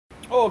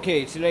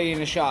Okay, today in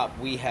the shop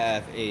we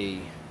have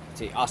it's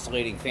a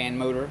oscillating fan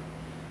motor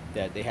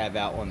that they have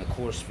out on the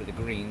course for the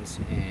greens,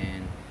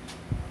 and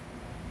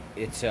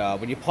it's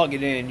when you plug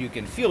it in you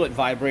can feel it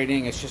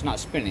vibrating. It's just not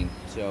spinning,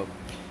 so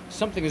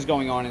something is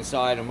going on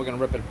inside, and we're going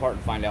to rip it apart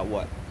and find out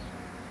what.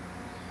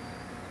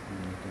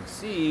 And you can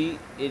see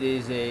it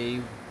is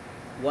a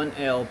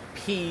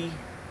 1LPN8,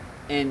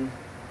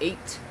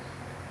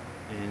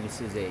 and this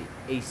is a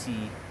AC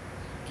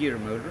gear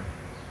motor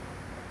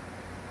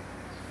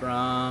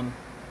from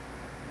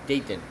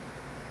Dayton.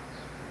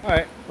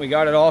 Alright, we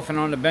got it off and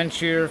on the bench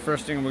here.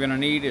 First thing we're going to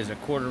need is a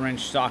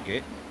 1/4-inch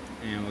socket,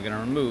 and we're going to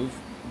remove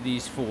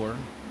these 4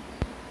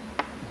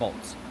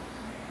 bolts.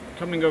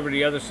 Coming over to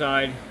the other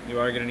side, you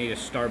are going to need a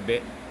star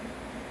bit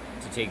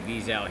to take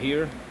these out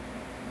here.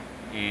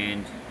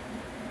 And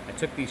I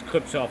took these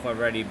clips off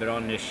already, but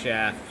on this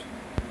shaft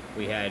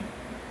we had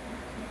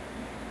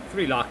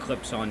 3 lock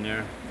clips on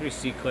there, 3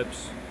 C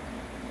clips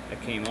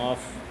that came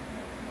off.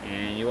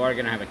 And you are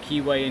going to have a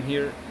keyway in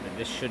here, but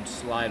this should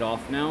slide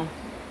off now,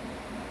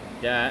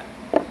 like that.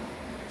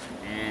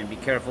 And be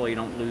careful you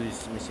don't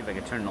lose, let me see if I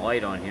can turn the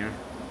light on here.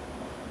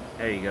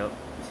 There you go.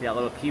 See that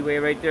little keyway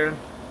right there?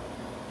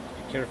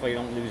 Be careful you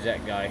don't lose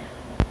that guy.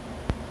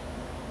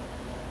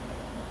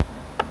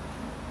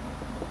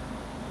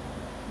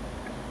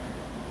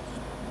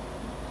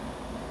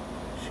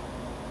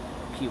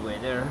 Keyway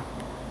there.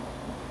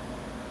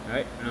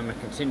 Alright, and I'm going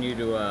to continue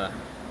to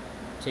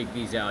take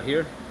these out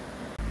here.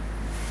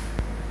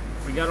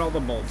 We got all the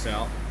bolts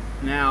out.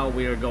 Now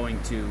we are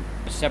going to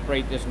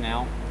separate this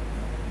now.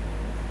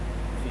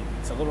 If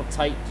it's a little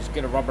tight, just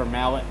get a rubber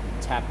mallet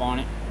and tap on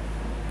it.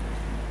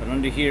 But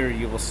under here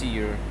you will see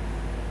your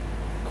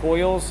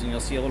coils, and you'll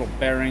see a little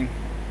bearing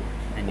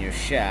and your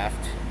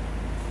shaft.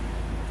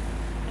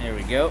 There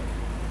we go.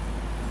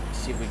 Let's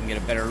see if we can get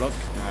a better look.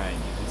 Alright,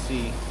 you can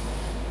see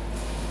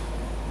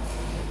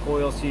the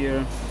coils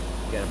here.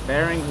 You got a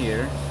bearing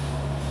here.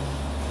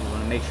 You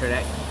want to make sure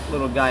that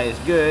little guy is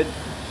good.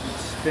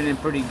 Spinning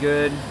pretty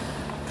good.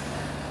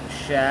 The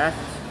shaft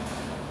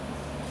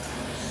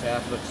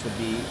looks to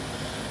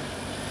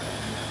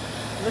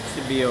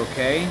be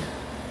okay.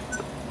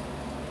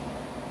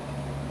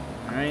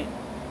 All right,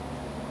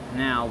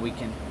 now we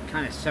can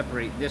kind of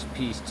separate this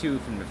piece too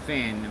from the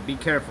fan. Now be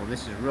careful,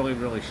 this is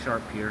really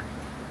sharp here.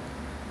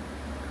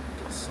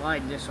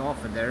 Slide this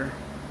off of there.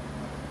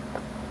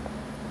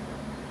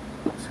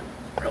 It's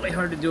really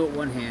hard to do it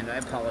one hand, I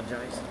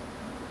apologize.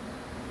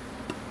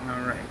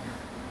 All right.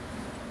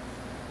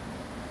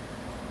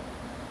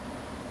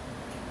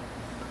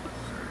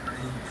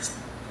 This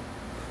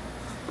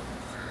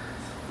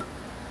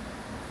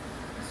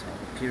all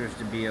appears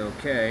to be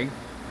okay.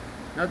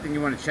 Another thing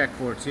you want to check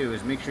for too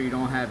is make sure you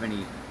don't have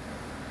any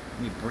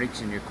breaks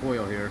in your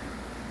coil here.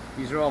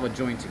 These are all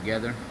joined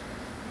together,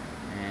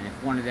 and if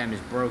one of them is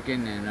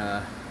broken, then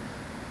that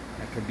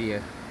could be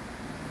a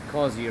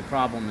cause of your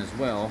problem as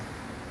well.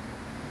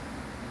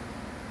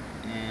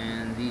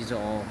 And these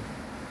all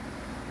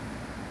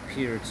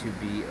appear to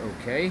be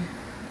okay,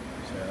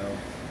 so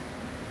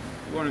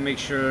you want to make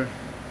sure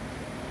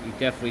you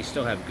definitely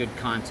still have good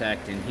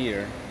contact in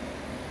here.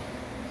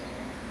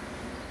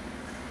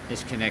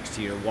 This connects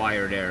to your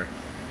wire there.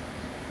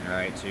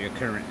 Alright, so your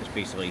current is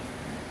basically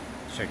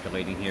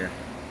circulating here.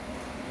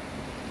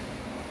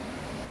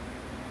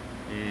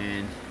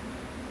 And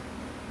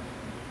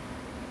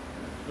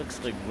looks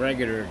like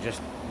regular,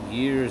 just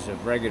years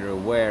of regular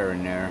wear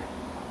in there.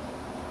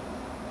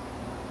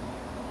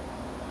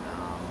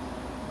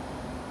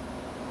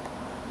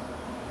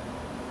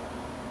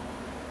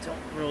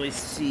 Don't really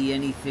see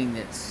anything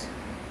that's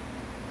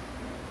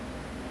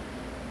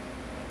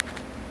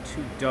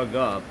too dug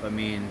up. I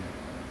mean,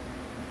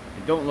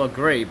 it don't look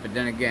great, but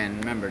then again,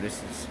 remember,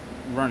 this is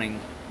running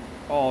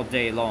all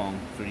day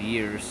long for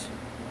years,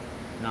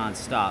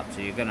 non-stop,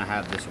 so you're gonna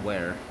have this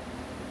wear.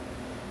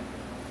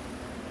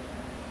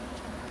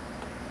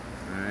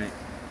 Alright.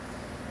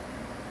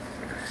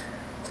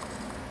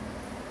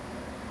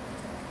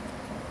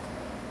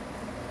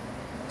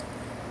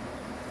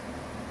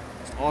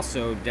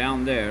 Also,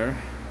 down there,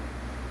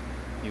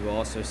 you will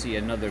also see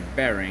another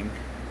bearing.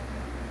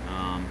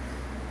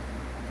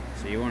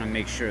 So you want to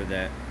make sure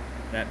that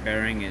that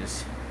bearing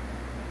is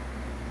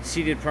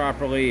seated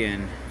properly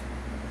and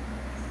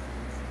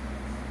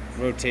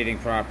rotating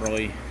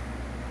properly.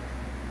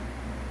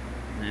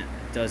 And that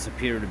does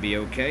appear to be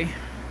okay.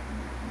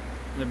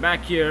 In the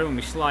back here, when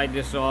we slide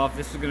this off,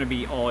 this is going to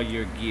be all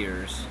your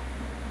gears.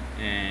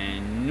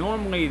 And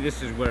normally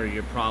this is where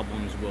your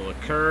problems will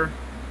occur.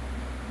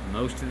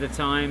 Most of the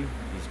time,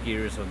 these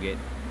gears will get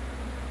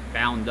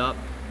bound up.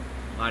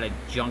 A lot of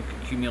junk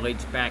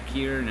accumulates back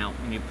here. Now,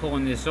 when you're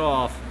pulling this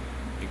off,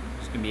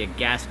 there's going to be a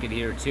gasket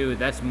here too.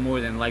 That's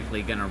more than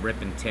likely going to rip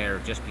and tear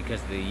just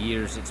because of the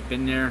years it's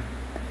been there.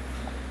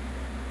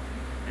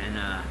 And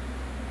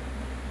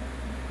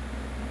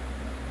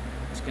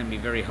it's going to be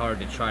very hard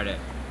to try to,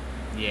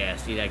 yeah,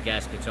 see that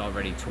gasket's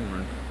already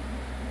torn.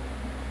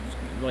 It's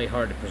going to be really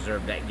hard to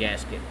preserve that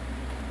gasket.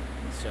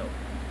 So,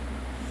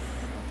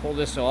 pull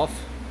this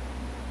off.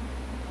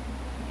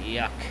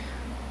 yuck.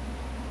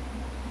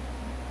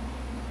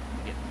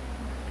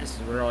 This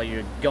is where all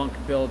your gunk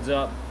builds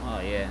up. Oh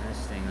yeah,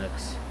 this thing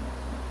looks,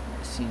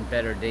 I've seen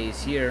better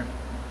days here.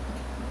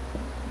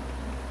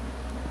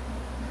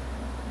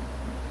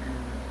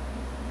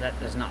 That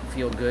does not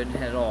feel good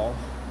at all.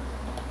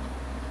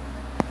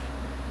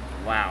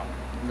 Wow,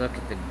 look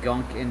at the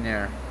gunk in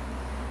there.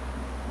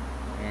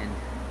 And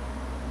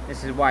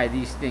this is why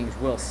these things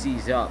will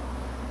seize up.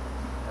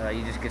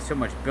 You just get so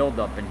much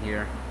buildup in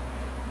here.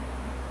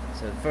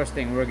 So the first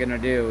thing we're gonna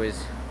do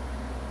is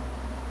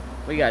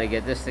we got to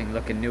get this thing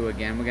looking new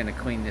again. We're gonna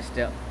clean this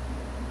up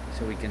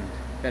so we can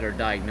better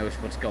diagnose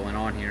what's going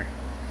on here.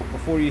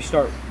 Before you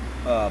start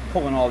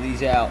pulling all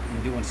these out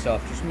and doing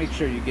stuff, just make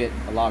sure you get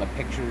a lot of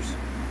pictures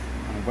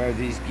on where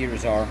these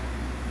gears are,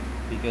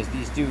 because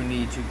these do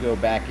need to go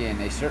back in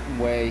a certain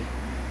way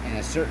in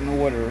a certain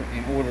order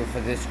in order for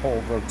this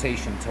whole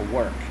rotation to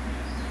work.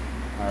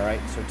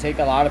 Alright, so take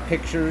a lot of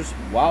pictures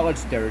while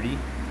it's dirty,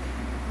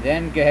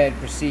 then go ahead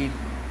and proceed.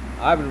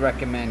 I would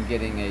recommend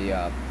getting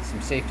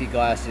some safety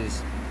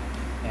glasses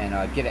and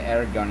get an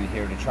air gun in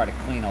here to try to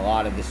clean a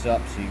lot of this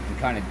up, so you can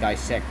kind of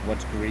dissect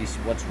what's grease,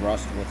 what's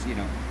rust, what's, you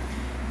know,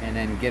 and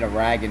then get a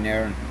rag in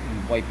there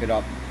and wipe it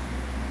up.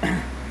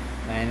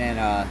 And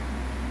then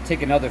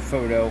take another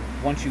photo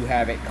once you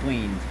have it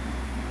cleaned.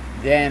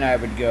 Then I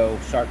would go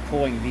start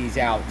pulling these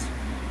out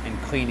and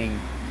cleaning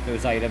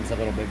those items a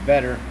little bit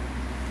better.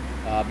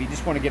 You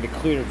just want to get a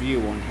clear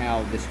view on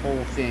how this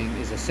whole thing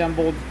is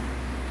assembled.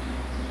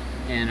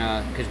 And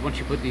because once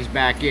you put these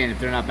back in, if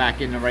they're not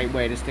back in the right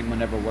way, this thing will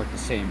never work the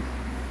same.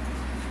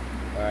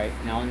 Alright,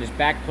 now on this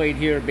back plate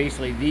here,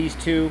 basically these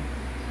two,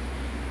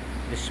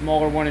 the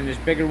smaller one and this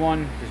bigger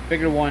one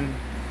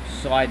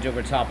slides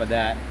over top of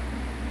that,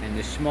 and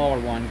the smaller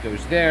one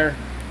goes there,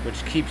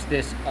 which keeps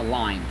this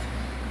aligned.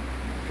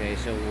 Okay,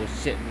 so we'll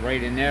sit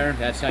right in there.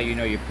 That's how you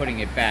know you're putting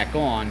it back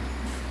on.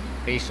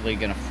 Basically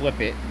gonna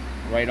flip it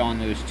right on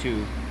those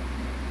two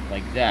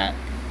like that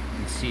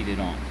and seat it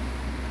on.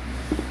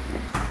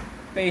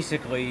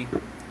 Basically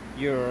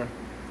your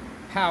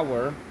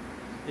power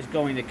is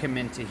going to come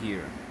into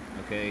here,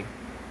 okay,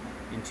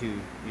 into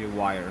your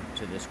wire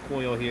to this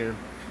coil here,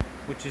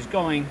 which is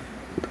going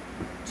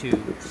to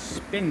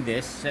spin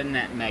this, send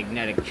that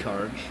magnetic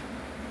charge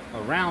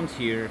around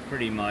here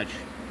pretty much,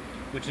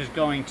 which is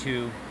going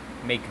to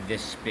make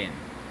this spin.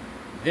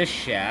 This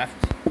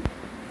shaft,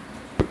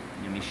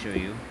 let me show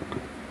you,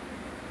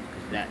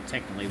 because that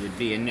technically would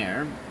be in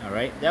there.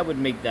 Alright, that would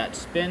make that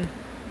spin.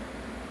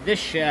 This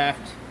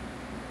shaft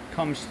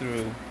comes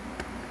through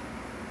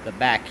the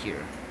back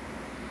here.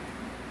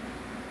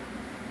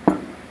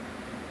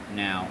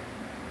 Now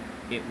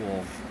it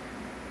will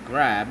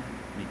grab,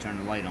 let me turn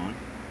the light on,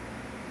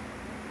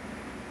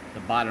 the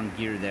bottom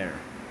gear there.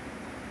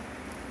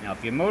 Now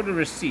if your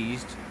motor is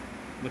seized,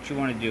 what you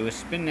want to do is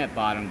spin that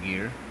bottom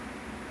gear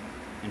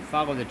and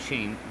follow the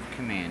chain of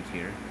command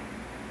here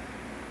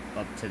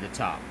up to the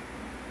top,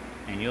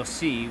 and you'll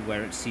see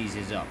where it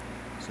seizes up.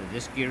 So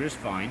this gear is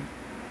fine,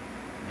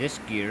 this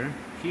gear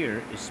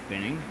here is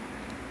spinning,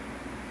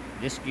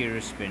 this gear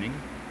is spinning,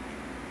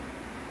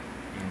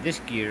 and this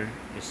gear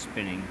is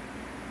spinning.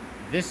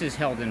 This is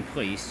held in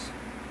place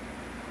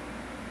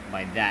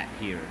by that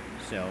here,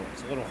 so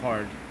it's a little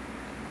hard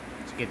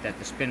to get that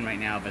to spin right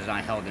now if it's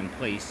not held in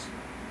place,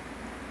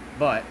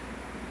 but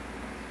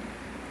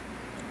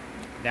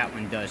that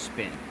one does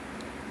spin.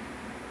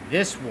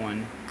 This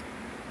one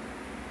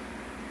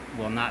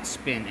will not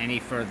spin any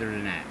further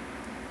than that.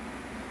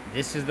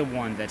 This is the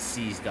one that's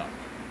seized up,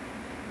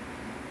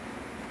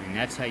 and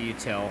that's how you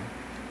tell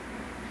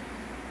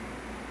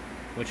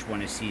which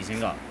one is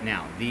seizing up.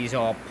 Now these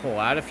all pull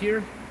out of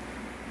here,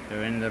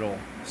 they're in little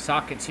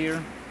sockets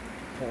here.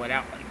 Pull it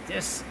out like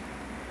this,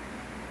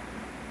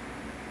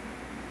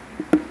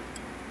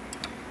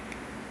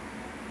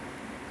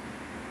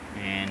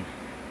 and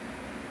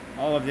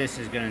all of this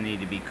is going to need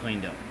to be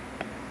cleaned up.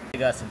 We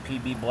got some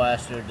PB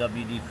Blaster,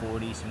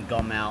 WD-40, some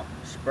gum out,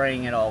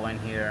 spraying it all in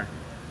here.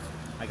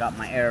 I got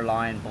my air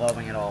line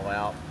blowing it all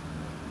out.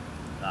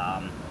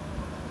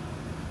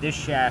 This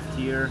shaft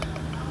here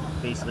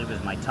basically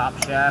was my top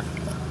shaft,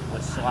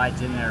 which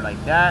slides in there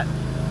like that.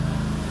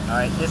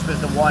 Alright, this was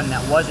the one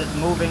that wasn't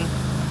moving.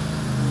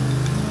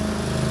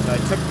 So I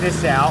took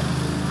this out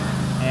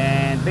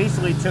and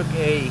basically took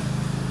a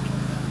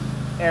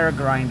air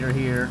grinder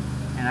here,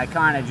 and I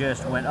kind of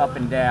just went up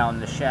and down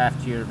the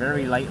shaft here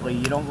very lightly.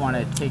 You don't want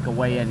to take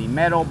away any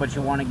metal, but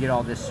you want to get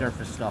all this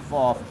surface stuff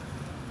off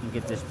and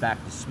get this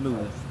back to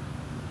smooth,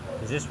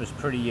 because this was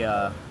pretty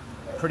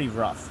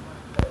rough.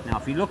 Now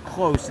if you look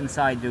close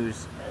inside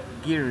those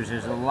gears,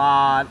 there's a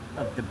lot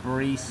of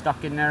debris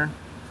stuck in there,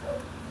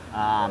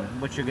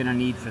 what you're going to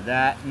need for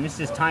that. And this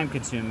is time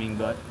consuming,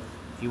 but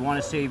if you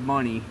want to save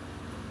money,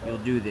 you'll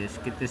do this.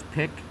 Get this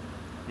pick,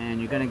 and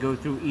you're going to go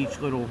through each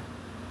little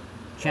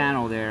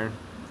channel there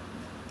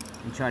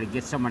and try to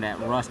get some of that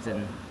rust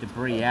and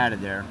debris out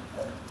of there,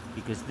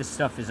 because this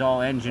stuff is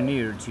all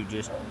engineered to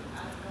just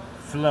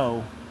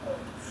flow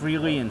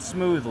freely and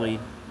smoothly,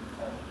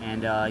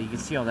 and you can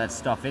see all that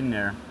stuff in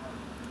there.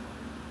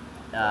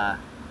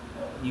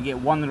 you get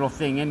one little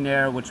thing in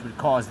there which would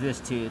cause this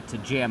to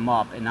jam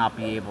up and not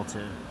be able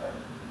to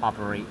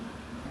operate.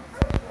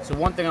 So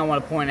one thing I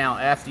want to point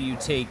out, after you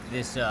take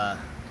this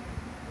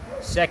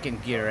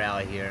second gear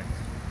out of here,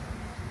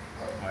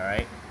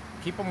 alright,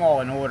 keep them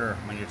all in order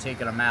when you're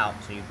taking them out,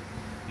 so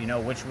you know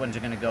which ones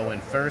are going to go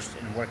in first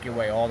and work your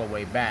way all the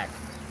way back.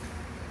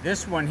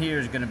 This one here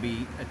is going to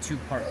be a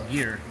two-part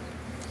gear.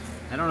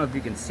 I don't know if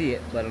you can see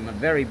it, but on the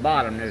very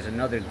bottom there's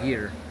another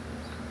gear.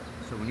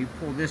 So when you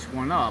pull this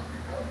one up,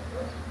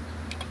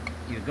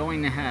 you're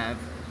going to have,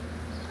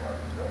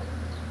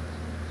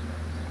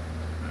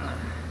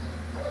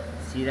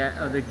 see that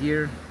other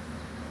gear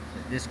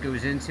that this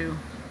goes into?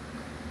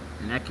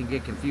 And that can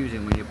get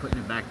confusing when you're putting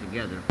it back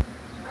together.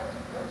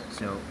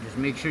 So just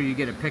make sure you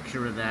get a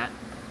picture of that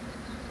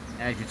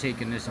as you're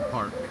taking this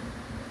apart.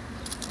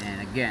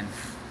 And again,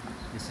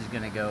 this is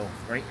going to go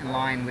right in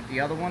line with the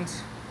other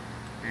ones.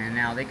 And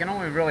now they can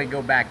only really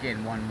go back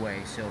in one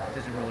way, so it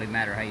doesn't really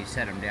matter how you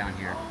set them down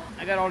here.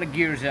 I got all the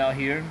gears out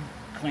here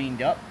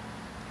cleaned up,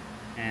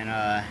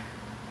 and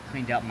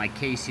cleaned out my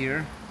case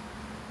here.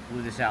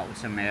 Blew this out with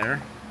some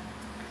air.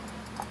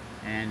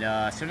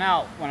 And so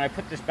now when I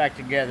put this back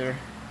together,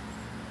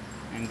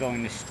 I'm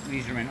going to,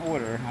 these are in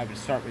order. I would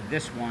start with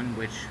this one,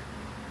 which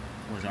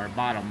was our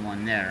bottom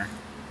one there.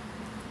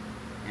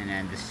 And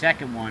then the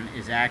second one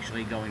is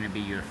actually going to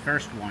be your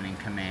first one in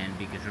command,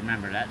 because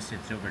remember, that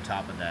sits over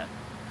top of that.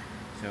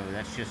 So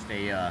that's just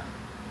a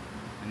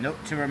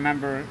note to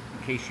remember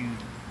in case you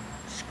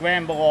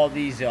scramble all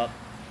these up.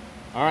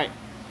 Alright,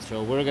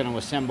 so we're going to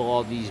assemble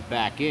all these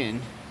back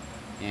in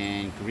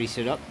and grease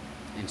it up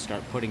and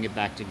start putting it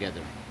back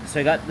together. So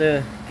I got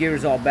the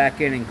gears all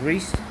back in and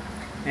greased.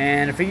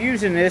 And if you're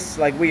using this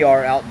like we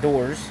are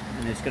outdoors,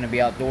 and it's going to be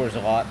outdoors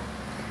a lot,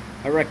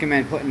 I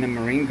recommend putting the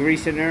marine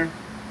grease in there.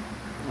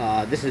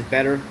 This is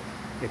better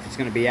if it's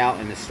going to be out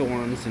in the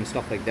storms and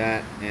stuff like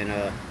that, and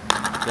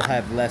you'll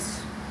have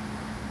less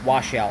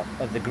washout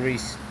of the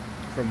grease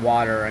from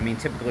water. I mean,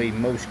 typically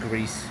most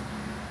grease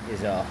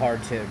is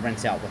hard to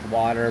rinse out with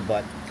water,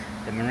 but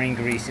the marine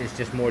grease is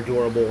just more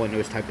durable in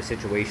those type of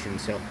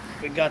situations. So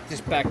we got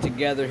this back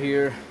together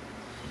here.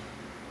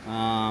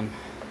 I'm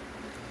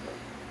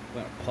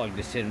going to plug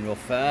this in real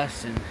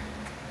fast and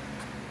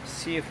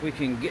see if we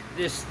can get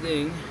this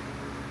thing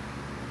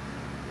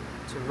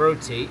to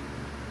rotate.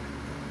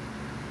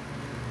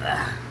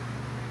 Oh,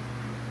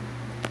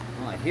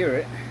 I hear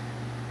it.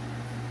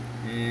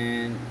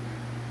 And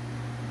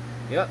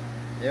yep,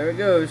 there it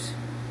goes.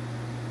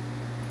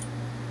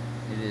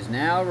 It is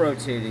now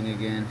rotating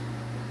again.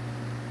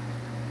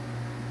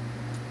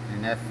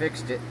 And that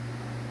fixed it.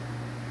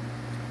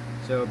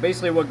 So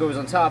basically what goes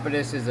on top of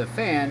this is a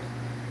fan,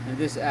 and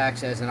this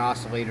acts as an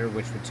oscillator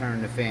which would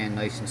turn the fan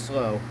nice and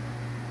slow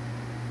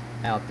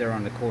out there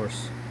on the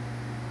course.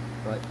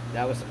 But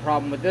that was the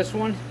problem with this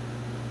one,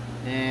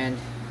 and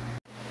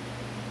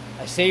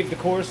I saved the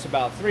course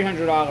about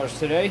 $300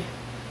 today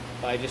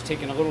by just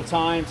taking a little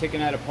time, taking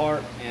that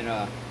apart,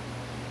 and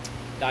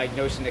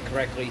diagnosing it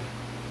correctly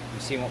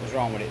and seeing what was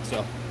wrong with it.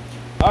 So,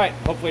 alright,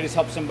 hopefully this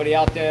helps somebody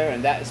out there,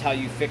 and that is how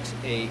you fix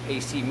a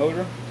AC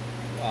motor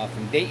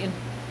from Dayton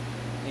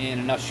in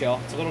a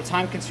nutshell. It's a little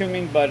time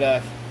consuming, but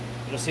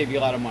it'll save you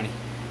a lot of money.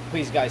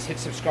 Please guys, hit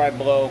subscribe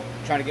below.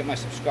 I'm trying to get my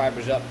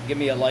subscribers up. Give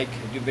me a like.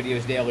 I do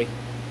videos daily,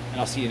 and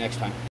I'll see you next time.